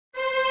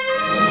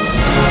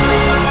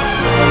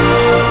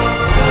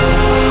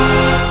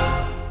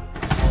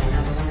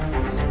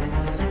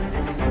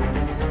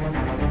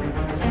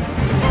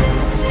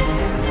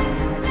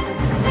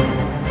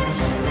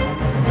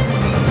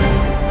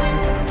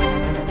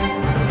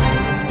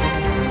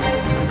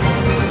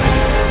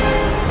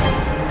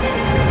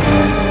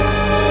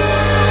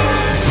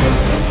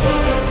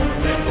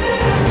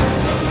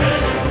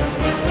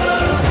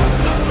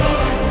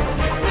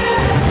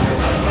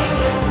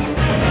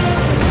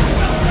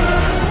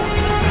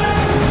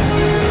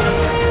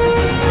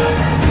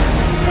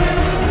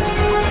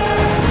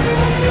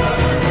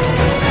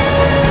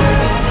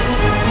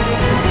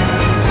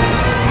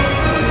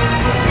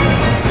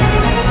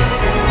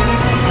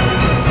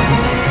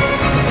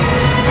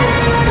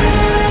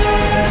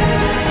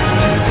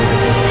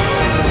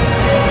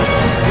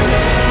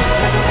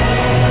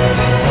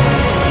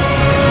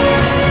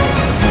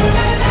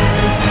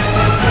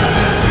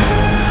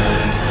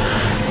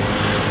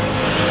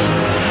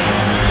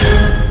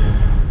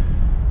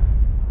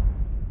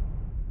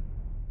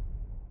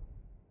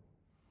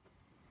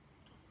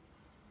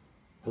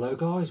Hello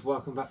guys,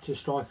 welcome back to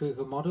Striker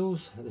Eagle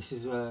Models. This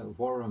is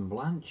Warren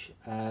Blanche.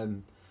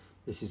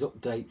 This is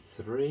update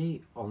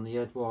 3 on the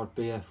Eduard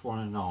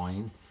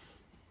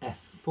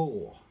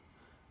BF109-F4.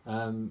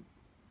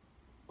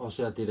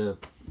 Also I did a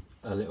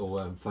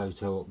little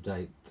photo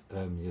update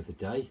the other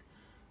day,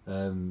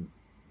 but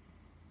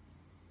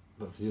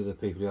for the other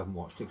people who haven't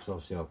watched it, because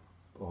obviously I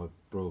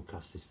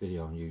broadcast this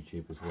video on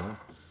YouTube as well.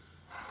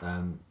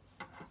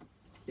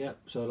 Yeah,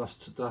 so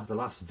the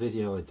last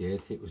video I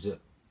did, it was at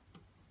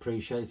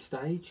pre-shade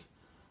stage.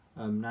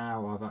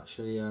 Now I've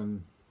actually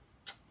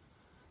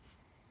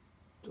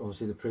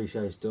obviously the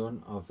pre-shade's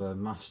done. I've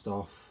masked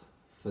off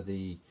for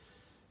the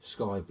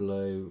sky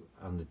blue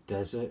and the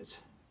desert.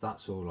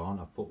 That's all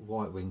on. I've put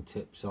white wing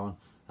tips on.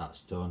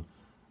 That's done.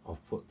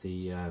 I've put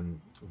the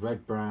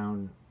red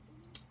brown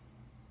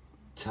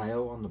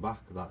tail on the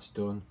back. That's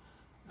done.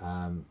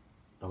 I've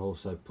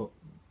also put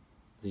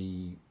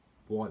the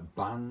white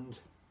band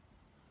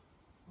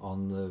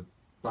on the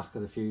back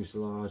of the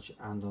fuselage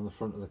and on the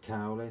front of the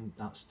cowling.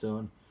 That's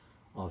done.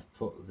 I've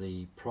put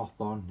the prop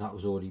on. That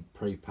was already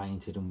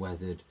pre-painted and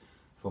weathered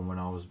from when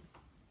I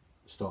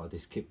started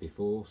this kit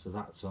before, so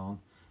that's on.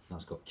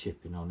 That's got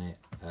chipping on it.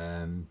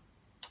 And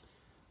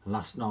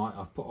last night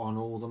I put on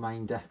all the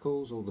main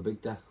decals, all the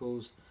big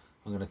decals.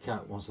 I'm going to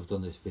count once I've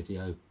done this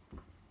video.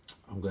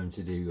 I'm going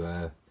to do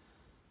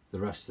the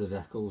rest of the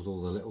decals,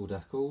 all the little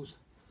decals.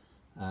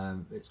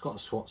 It's got a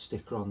SWAT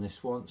sticker on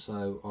this one,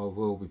 so I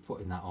will be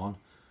putting that on.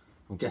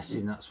 I'm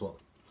guessing that's what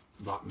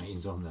that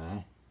means on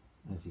there.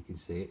 And if you can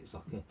see it, it's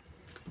like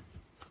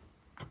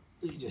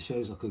it just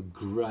shows like a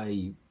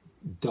grey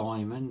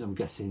diamond. I'm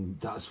guessing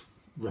that's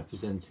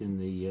representing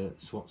the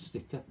SWAT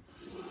sticker.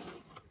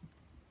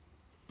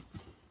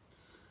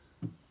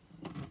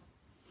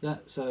 Yeah,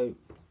 so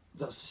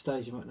that's the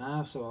stage I'm at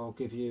now. So I'll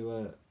give you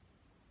a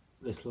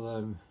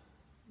little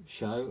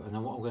show, and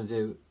then what I'm going to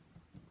do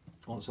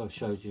once I've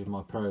showed you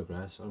my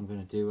progress, I'm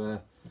going to do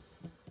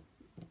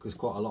because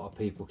quite a lot of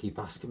people keep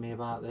asking me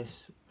about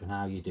this and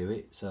how you do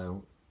it.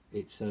 So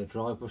it's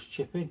dry brush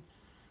chipping,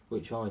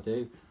 which I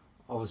do.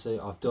 Obviously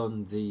I've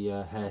done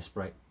the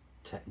hairspray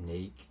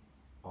technique.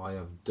 I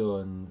have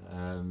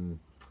done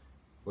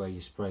where you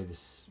spray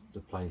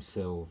the plain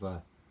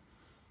silver.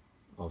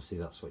 Obviously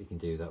that's what you can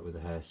do that with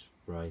the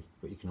hairspray,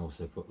 but you can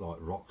also put like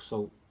rock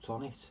salt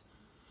on it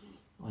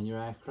on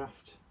your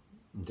aircraft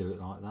and do it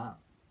like that.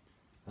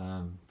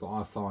 But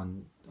I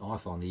find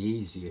the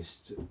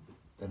easiest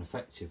an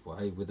effective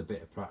way with a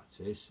bit of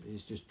practice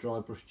is just dry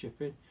brush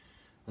chipping,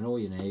 and all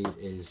you need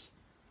is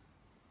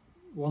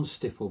one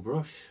stipple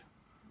brush,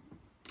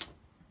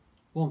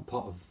 one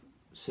pot of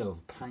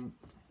silver paint,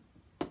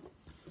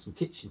 some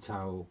kitchen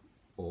towel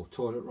or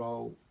toilet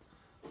roll,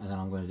 and then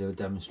I'm going to do a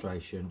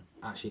demonstration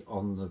actually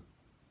on the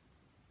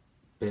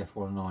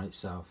BF109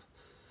 itself.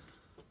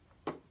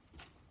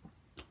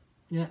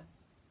 Yeah,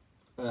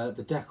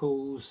 the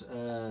decals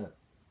are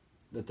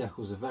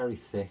very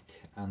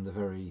thick and they're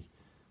very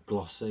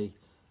glossy,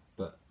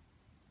 but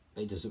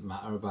it doesn't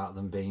matter about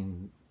them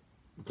being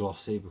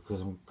glossy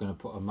because I'm going to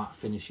put a matte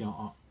finish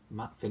on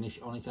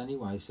it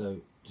anyway, so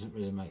it doesn't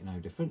really make no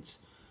difference.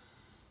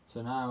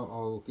 So now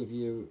I'll give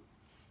you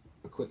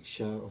a quick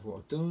show of what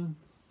I've done.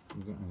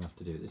 I'm going to have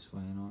to do it this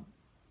way, aren't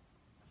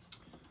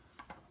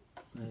I?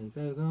 There you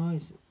go,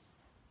 guys.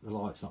 The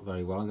light's not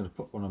very well. I'm going to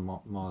put one of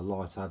my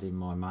light ad in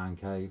my man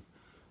cave.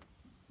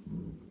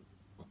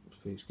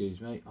 Excuse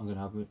me. I'm going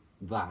to have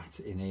that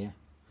in here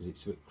because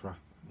it's a bit crap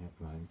at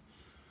the moment.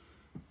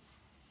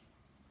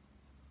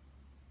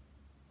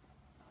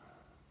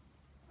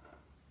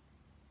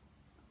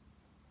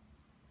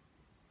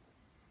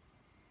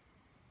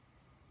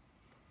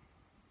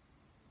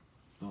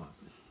 Right.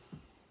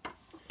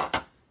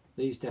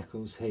 These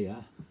decals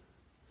here,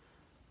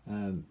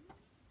 they've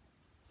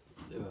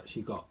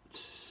actually got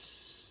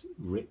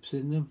rips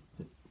in them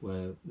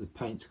where the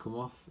paint's come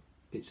off.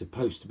 It's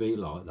supposed to be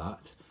like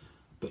that,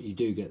 but you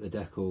do get the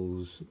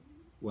decals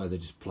where they're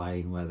just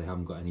plain, where they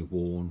haven't got any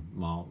worn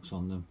marks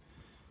on them.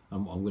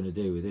 And what I'm going to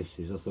do with this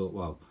is I thought,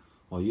 well,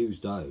 I'll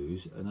use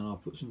those and then I'll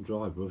put some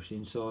dry brush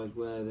inside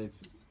where they've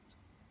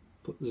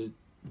put the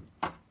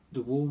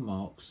worn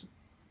marks.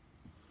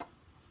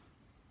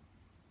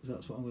 So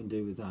that's what I'm going to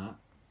do with that.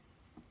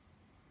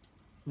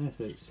 There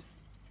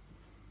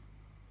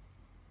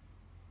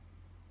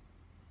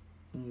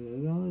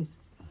you go, guys.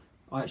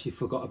 I actually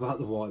forgot about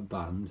the white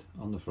band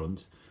on the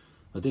front.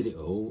 I did it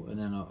all and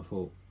then I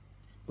thought,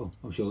 oh,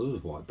 I'm sure there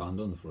was a white band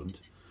on the front.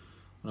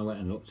 And I went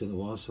and looked and there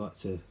was, so I had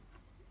to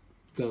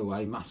go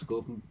away, mask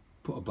up and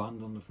put a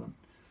band on the front.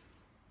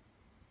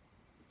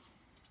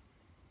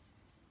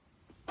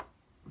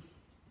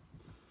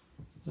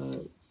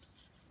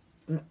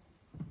 Yeah.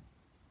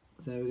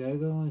 There we go,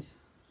 guys.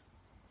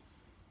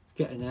 It's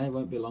getting there,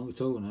 won't be long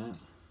at all now.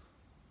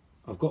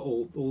 I've got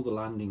all the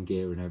landing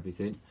gear and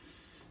everything.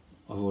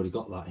 I've already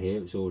got that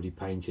here, it's already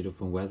painted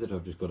up and weathered.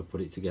 I've just got to put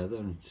it together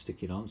and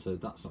stick it on, so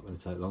that's not going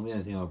to take long. The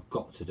only thing I've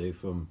got to do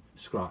from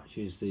scratch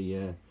is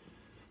the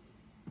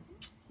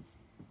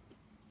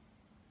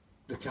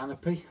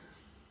canopy.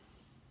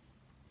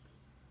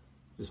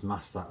 just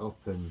mask that up,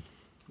 and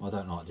I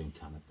don't like doing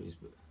canopies,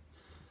 but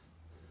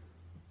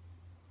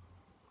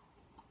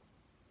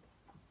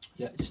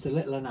yeah, just a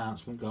little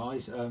announcement,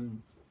 guys.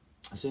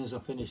 As soon as I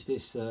finish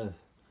this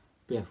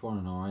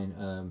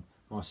BF109,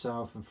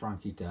 myself and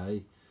Frankie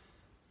Day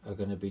are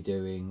going to be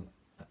doing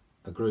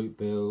a group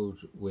build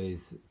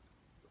with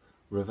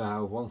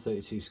Revell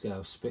 132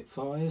 scale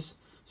Spitfires.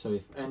 So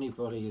if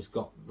anybody has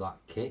got that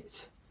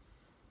kit,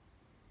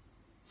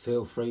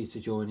 feel free to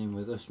join in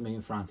with us. Me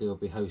and Frankie will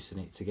be hosting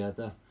it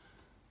together,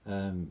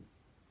 and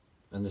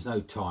there's no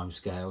time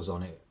scales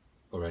on it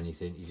or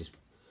anything. You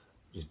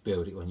just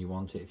build it when you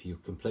want it. If you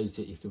complete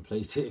it, you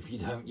complete it. If you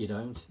don't, you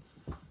don't.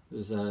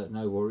 There's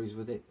no worries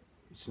with it.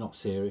 It's not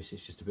serious,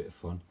 it's just a bit of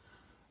fun.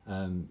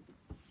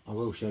 I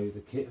will show you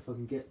the kit if I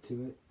can get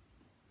to it.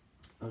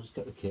 I'll just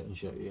get the kit and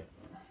show you.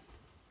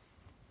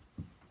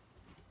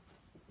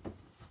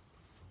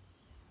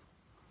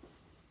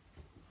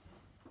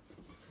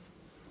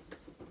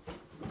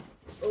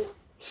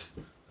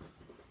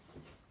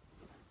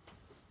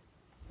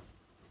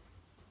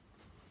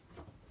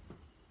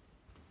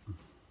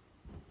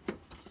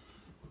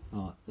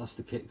 Right, that's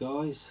the kit,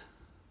 guys,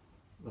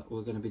 that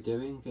we're going to be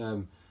doing.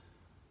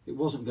 It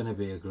wasn't going to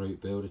be a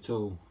group build at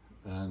all.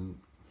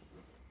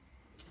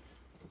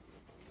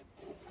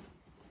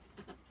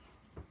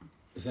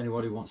 If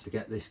anybody wants to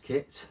get this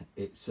kit,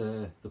 it's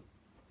the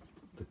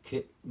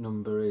kit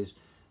number is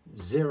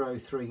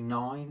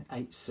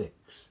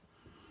 03986.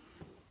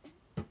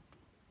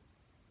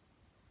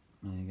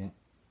 There you go.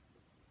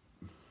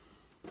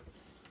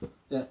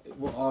 Yeah,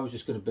 well, I was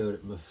just going to build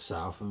it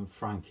myself, and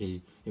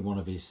Frankie in one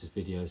of his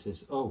videos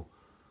says, "Oh,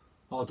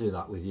 I'll do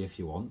that with you if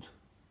you want,"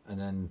 and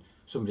then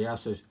somebody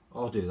else says,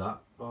 "I'll do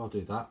that, I'll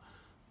do that."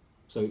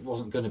 So it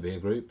wasn't going to be a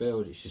group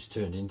build, it's just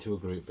turned into a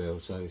group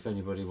build. So if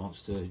anybody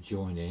wants to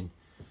join in,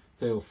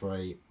 feel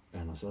free.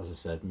 And as I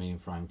said, me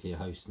and Frankie are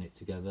hosting it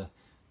together.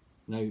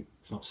 No,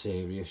 it's not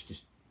serious,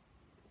 just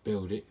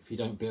build it. If you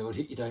don't build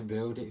it, you don't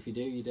build it. If you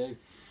do, you do.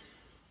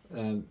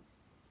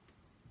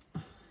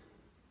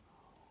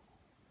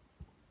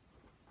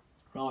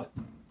 Right,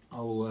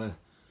 I'll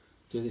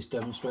do this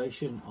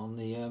demonstration on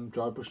the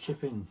dry brush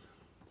chipping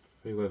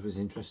for whoever's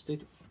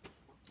interested.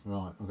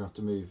 Right, I'm going to have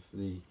to move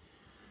the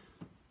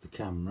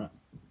camera.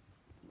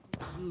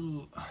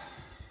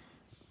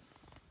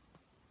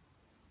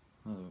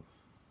 Oh.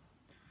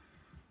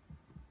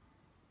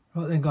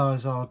 Right then,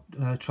 guys, I'll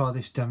try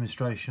this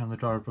demonstration on the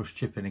dry brush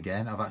chipping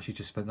again. I've actually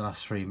just spent the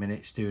last 3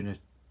 minutes doing a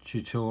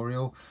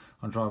tutorial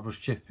on dry brush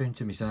chipping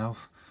to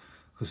myself,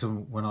 because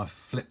when I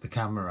flipped the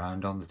camera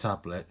around on the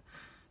tablet,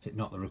 it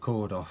knocked the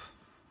record off.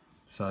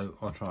 So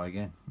I'll try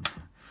again.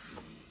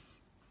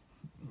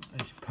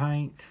 There's your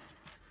paint,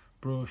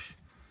 brush,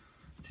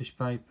 tissue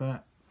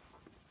paper,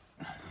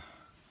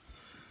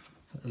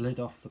 put the lid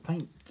off the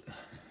paint.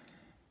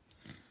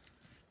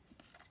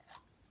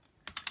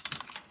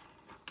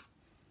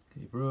 Get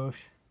your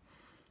brush,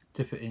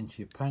 dip it into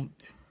your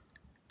paint,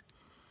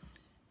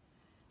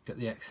 get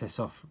the excess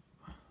off,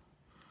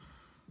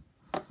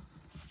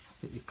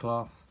 get your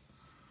cloth,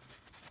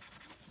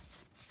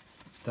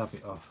 dab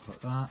it off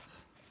like that.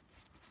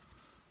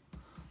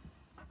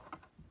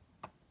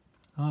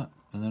 Right,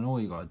 and then all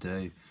you got to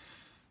do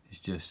is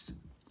just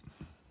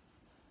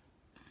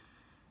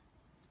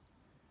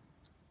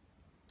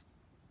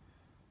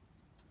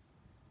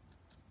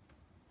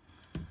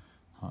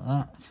like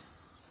that.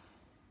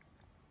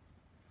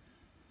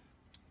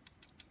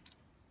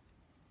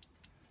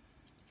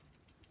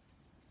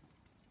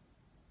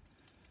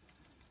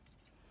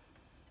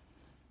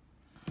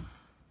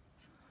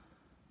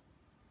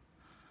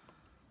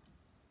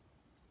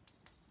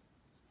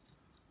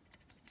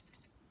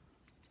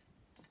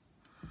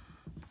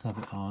 Dab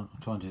it on.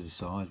 I'm trying to do the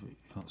side, but you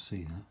can't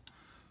see that.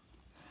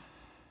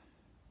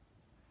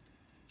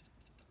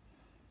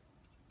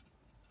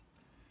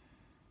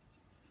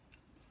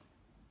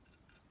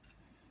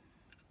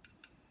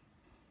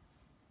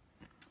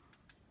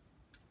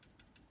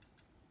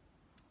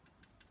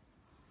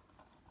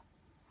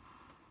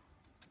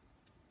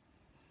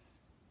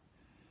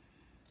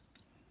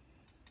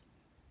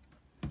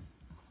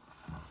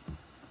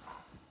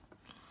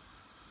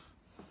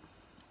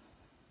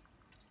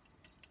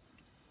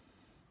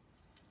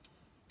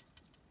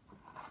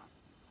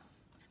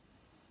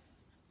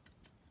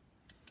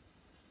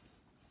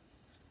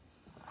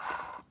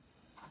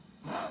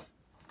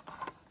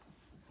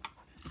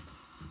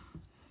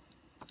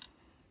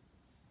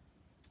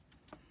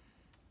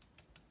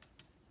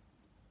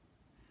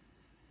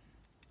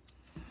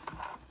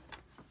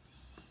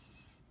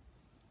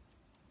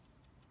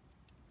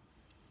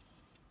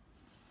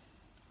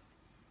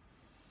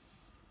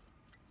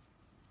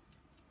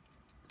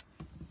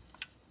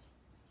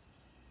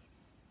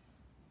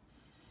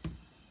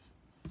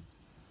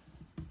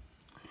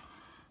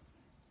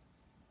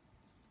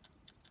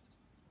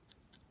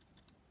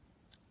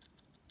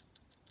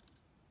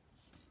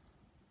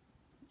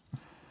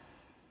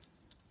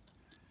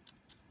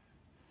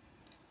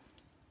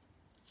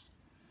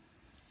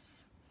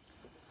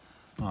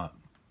 Right,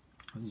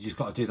 you just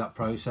got to do that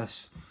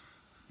process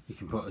You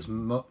can put as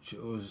much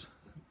or as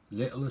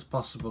little as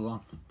possible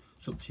on.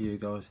 It's up to you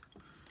guys.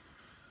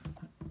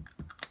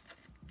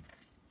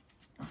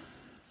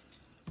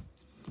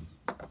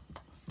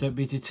 Don't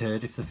be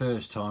deterred if the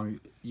first time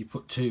you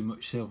put too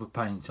much silver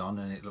paint on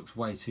and it looks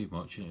way too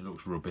much and it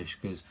looks rubbish,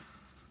 because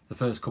the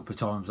first couple of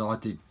times I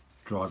did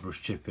dry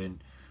brush chipping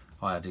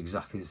I had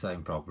exactly the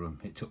same problem.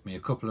 It took me a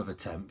couple of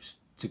attempts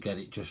to get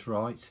it just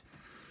right.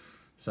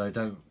 So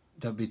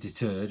don't be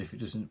deterred if it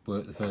doesn't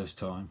work the first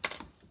time.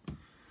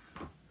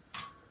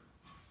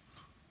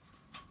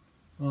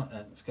 Right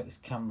then, let's get this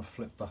camera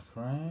flipped back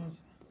around.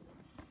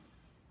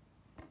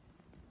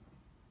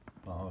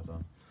 Oh, hold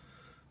on.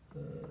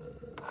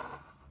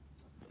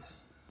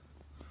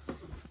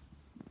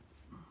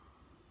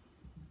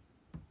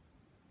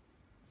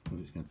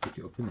 I'm just going to pick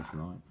it up in this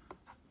light.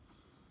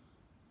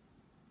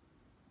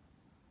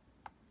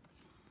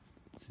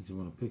 Since I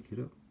want to pick it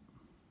up,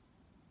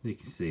 you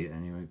can see it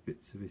anyway.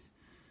 Bits of it,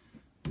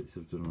 bits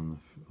I've done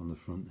on the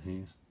front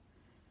here.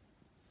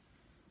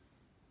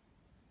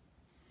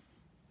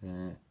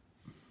 There,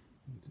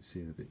 you can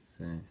see the bits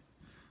there.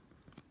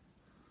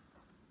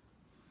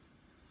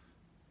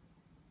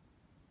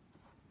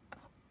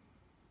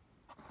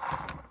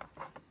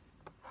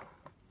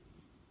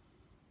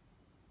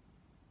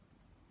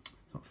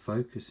 It's not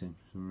focusing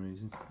for some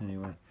reason.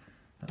 Anyway,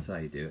 that's how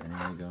you do it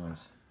anyway, guys.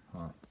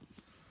 Right.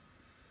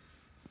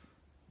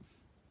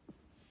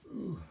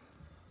 Ooh.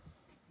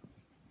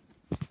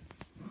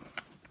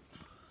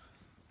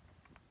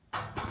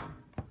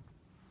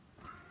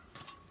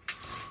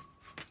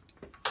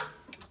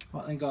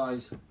 Right then,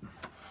 guys,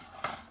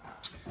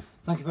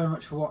 thank you very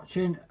much for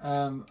watching,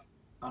 and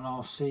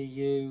I'll see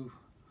you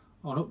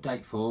on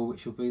update 4,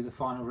 which will be the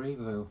final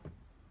reveal.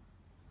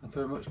 Thank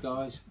you very much,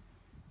 guys.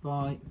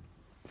 Bye.